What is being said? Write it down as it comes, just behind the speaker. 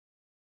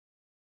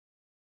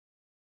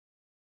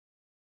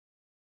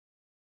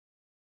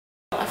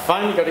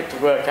finally got it to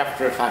work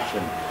after a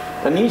fashion.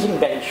 I'm using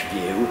bench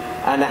view,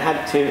 and I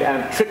had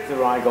to trick the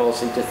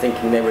eyeballs into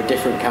thinking they were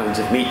different kinds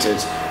of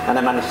meters, and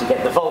I managed to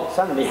get the volts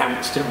and the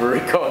amps to be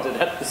recorded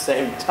at the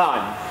same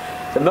time.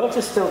 The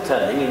motor's still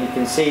turning, and you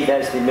can see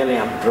there's the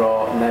milliamp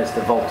draw and there's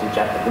the voltage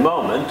at the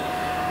moment.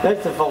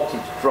 There's the voltage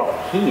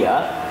drop here,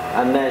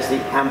 and there's the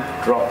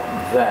amp drop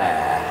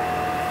there.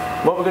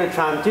 What we're going to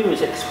try and do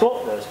is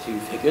export those two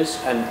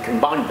figures and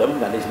combine them,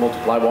 that is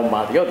multiply one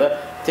by the other,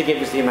 to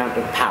give us the amount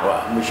of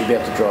power, and we should be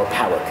able to draw a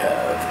power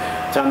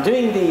curve. So I'm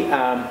doing the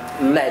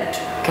lead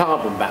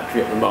carbon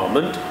battery at the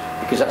moment,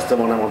 because that's the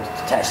one I wanted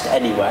to test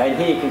anyway,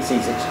 and here you can see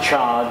it's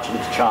charged and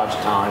it's charge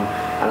time,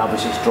 and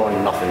obviously it's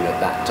drawing nothing at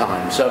that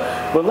time. So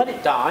we'll let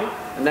it die,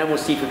 and then we'll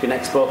see if we can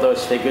export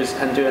those figures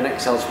and do an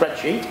Excel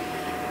spreadsheet.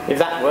 If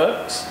that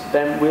works,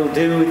 then we'll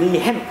do the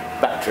hemp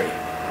battery.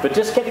 But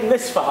just getting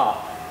this far,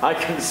 I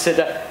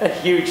consider a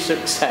huge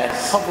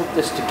success. Cobbled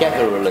this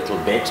together a little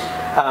bit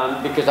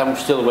because I'm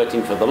still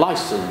waiting for the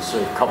license. So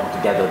we've cobbled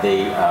together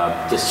the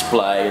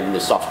display and the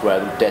software,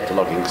 the data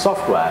logging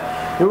software.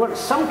 We want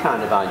some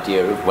kind of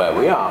idea of where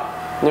we are.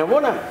 Now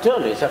what I've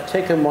done is I've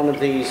taken one of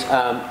these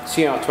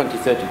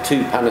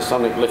CR2032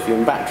 Panasonic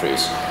lithium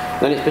batteries.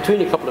 Then it's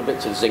between a couple of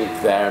bits of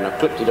zinc there, and I've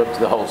clipped it up to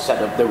the whole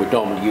setup that we're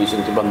normally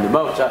using to run the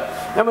motor,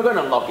 and we're going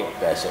to log it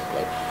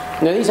basically.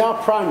 Now these are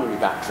primary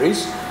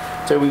batteries,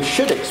 so we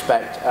should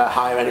expect a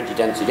higher energy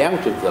density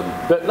out of them.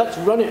 But let's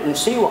run it and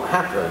see what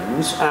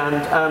happens,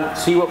 and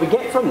see what we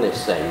get from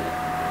this thing.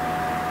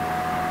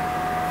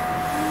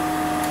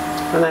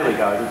 And there we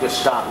go, it'll just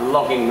start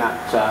logging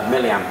that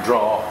milliamp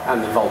draw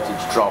and the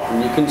voltage drop,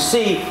 and you can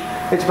see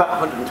it's about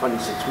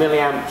 126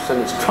 milliamps,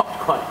 and it's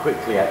dropped quite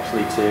quickly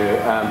actually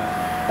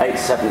to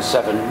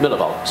 877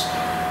 millivolts.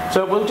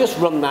 So we'll just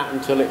run that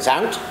until it's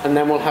out, and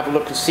then we'll have a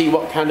look and see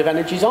what kind of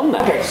energy's on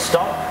there. Okay,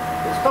 stop.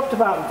 It stopped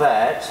about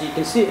there, so you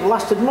can see it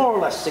lasted more or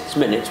less 6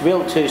 minutes. We'll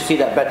be able to see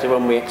that better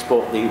when we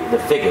export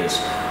the figures.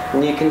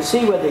 And you can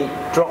see where the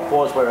drop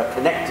was where I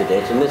connected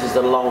it, and this is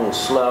the long,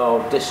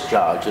 slow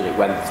discharge that it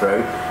went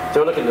through. So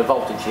we're looking at the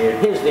voltage here.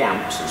 Here's the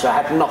amps, so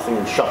I had nothing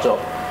and shot up,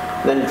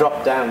 then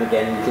dropped down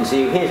again. You can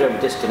see here's where we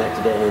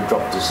disconnected it, and it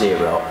dropped to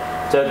 0.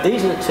 So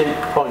these are the 2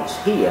 points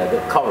here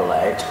that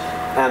correlate,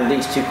 and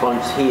these 2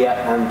 points here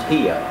and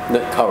here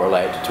that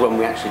correlate to when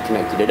we actually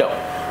connected it up.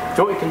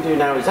 So what we can do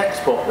now is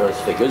export those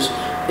figures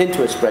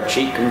into a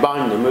spreadsheet,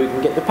 combine them, and we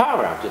can get the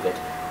power out of it.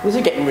 This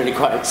is getting really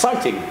quite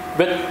exciting.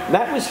 But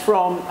that was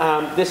from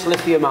this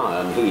lithium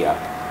ion here.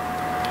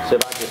 So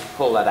if I just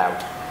pull that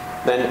out,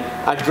 then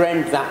I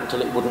drained that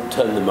until it wouldn't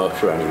turn the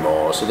motor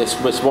anymore. So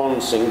this was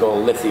one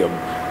single lithium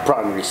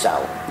primary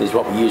cell. This is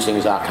what we're using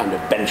as our kind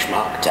of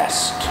benchmark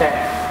test.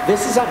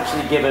 This has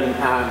actually given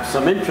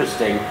some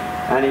interesting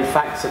and in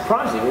fact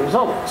surprising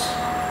results.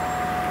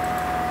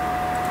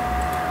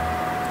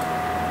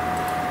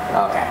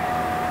 Okay,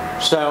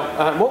 so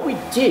what we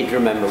did,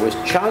 remember, was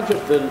charge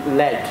up the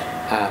lead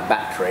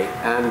battery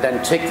and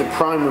then take the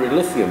primary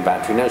lithium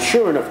battery. Now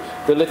sure enough,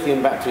 the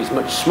lithium battery is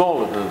much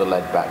smaller than the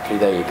lead battery.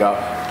 There you go,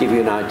 give you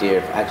an idea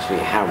of actually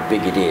how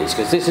big it is,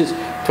 because this is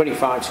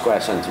 25 square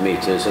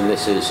centimetres and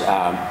this is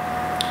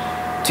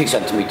 2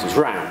 centimetres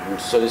round,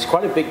 so there's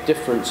quite a big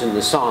difference in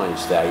the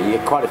size there. You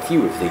get quite a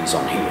few of these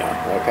on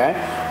here, okay?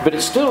 But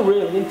it's still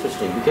really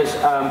interesting because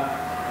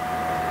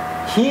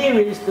here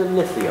is the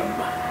lithium.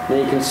 Now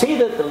you can see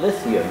that the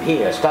lithium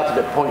here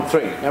started at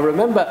 0.3. Now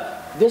remember,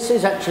 this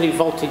is actually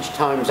voltage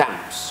times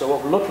amps, so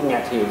what we're looking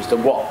at here is the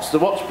watts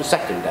per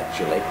second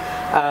actually.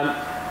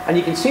 And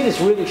you can see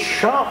this really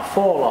sharp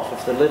fall off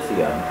of the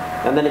lithium,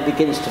 and then it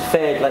begins to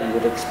fade like you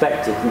would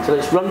expect it until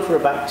it's run for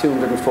about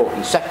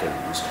 240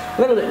 seconds.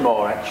 A little bit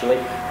more actually,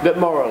 but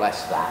more or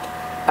less that.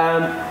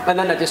 And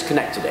then I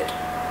disconnected it.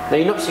 Now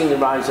you're not seeing the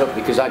rise up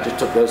because I just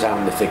took those out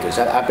in the figures.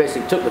 I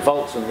basically took the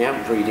volts and the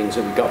amp readings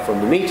that we got from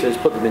the meters,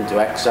 put them into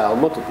Excel,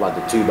 multiplied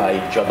the two by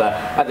each other,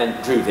 and then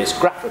drew this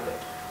graph of it.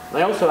 And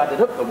I also added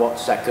up the watt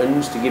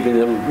seconds to give you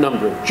the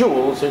number of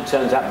joules, so it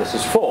turns out this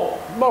is 4,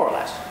 more or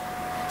less.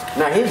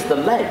 Now here's the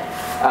lead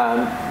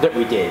that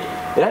we did.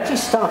 It actually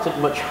started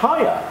much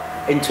higher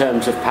in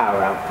terms of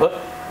power output,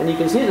 and you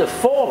can see the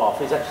fall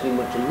off is actually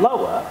much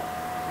lower,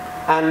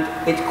 and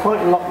it's quite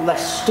a lot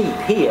less steep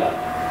here.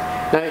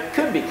 Now it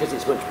could be because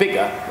it's much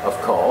bigger, of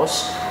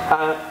course,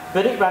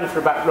 but it ran for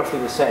about roughly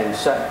the same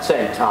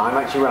time,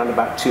 actually around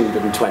about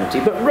 220,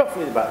 but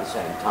roughly about the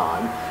same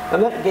time,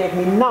 and that gave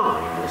me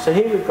 9. So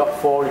here we've got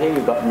 4, and here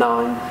we've got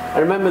 9,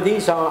 and remember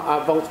these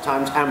are volts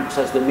times amps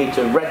as the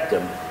meter read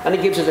them, and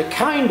it gives us a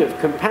kind of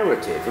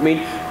comparative. I mean,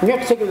 you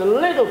have to take it with a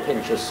little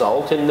pinch of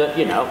salt in that,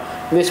 you know,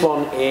 this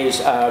one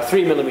is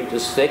 3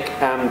 millimeters thick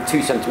and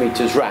 2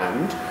 centimeters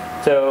round,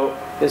 so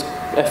there's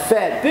a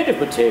fair bit of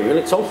material.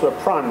 It's also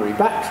a primary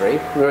battery,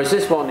 whereas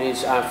this one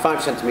is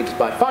 5 centimetres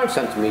by 5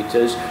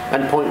 centimetres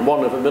and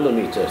 0.1 of a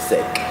millimetre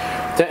thick.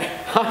 So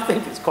I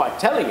think it's quite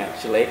telling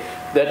actually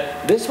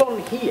that this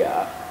one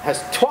here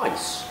has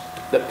twice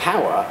the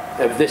power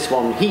of this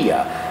one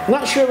here. I'm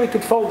not sure we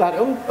could fold that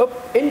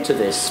up into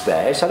this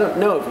space. I don't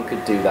know if we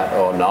could do that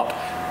or not.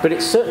 but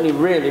it's certainly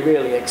really,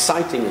 really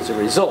exciting as a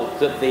result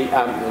that the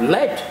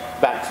lead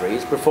battery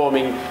is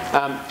performing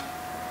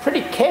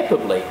pretty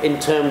capably in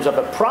terms of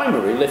a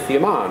primary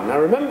lithium ion. Now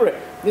remember,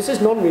 this is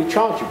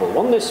non-rechargeable.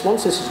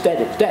 Once this is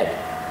dead, it's dead.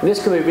 And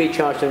this can be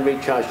recharged and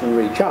recharged and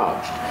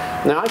recharged.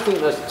 Now I think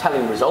those are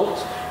telling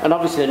results, and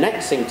obviously the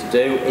next thing to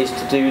do is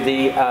to do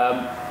the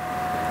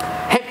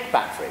hemp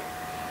battery,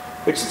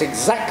 which is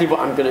exactly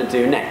what I'm going to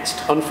do next.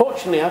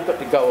 Unfortunately, I've got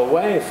to go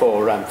away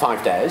for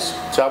 5 days,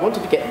 so I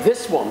wanted to get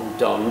this one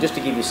done just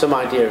to give you some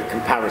idea of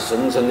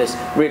comparisons, and this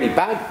really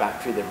bad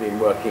battery they've been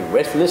working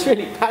with. And this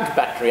really bad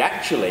battery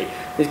actually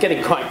is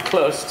getting quite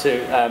close to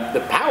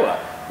the power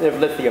of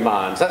lithium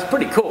ions. That's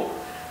pretty cool.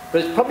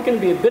 But it's probably going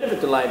to be a bit of a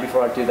delay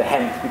before I do the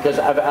hemp, because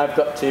I've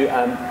got to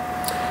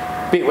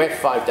be away for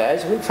 5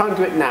 days. I'm going to try and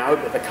do it now,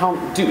 but if I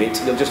can't do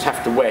it, you'll just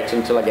have to wait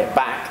until I get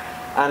back.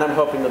 And I'm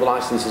hoping that the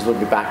licenses will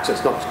be back, so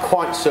it's not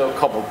quite so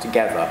cobbled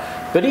together.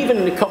 But even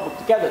in the cobbled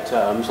together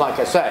terms, like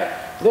I say,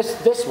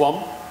 this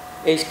one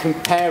is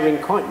comparing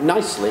quite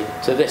nicely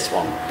to this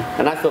one.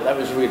 And I thought that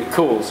was really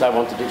cool, so I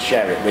wanted to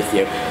share it with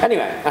you.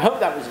 Anyway, I hope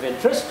that was of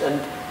interest,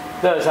 and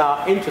those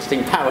are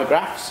interesting power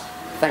graphs.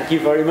 Thank you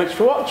very much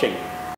for watching.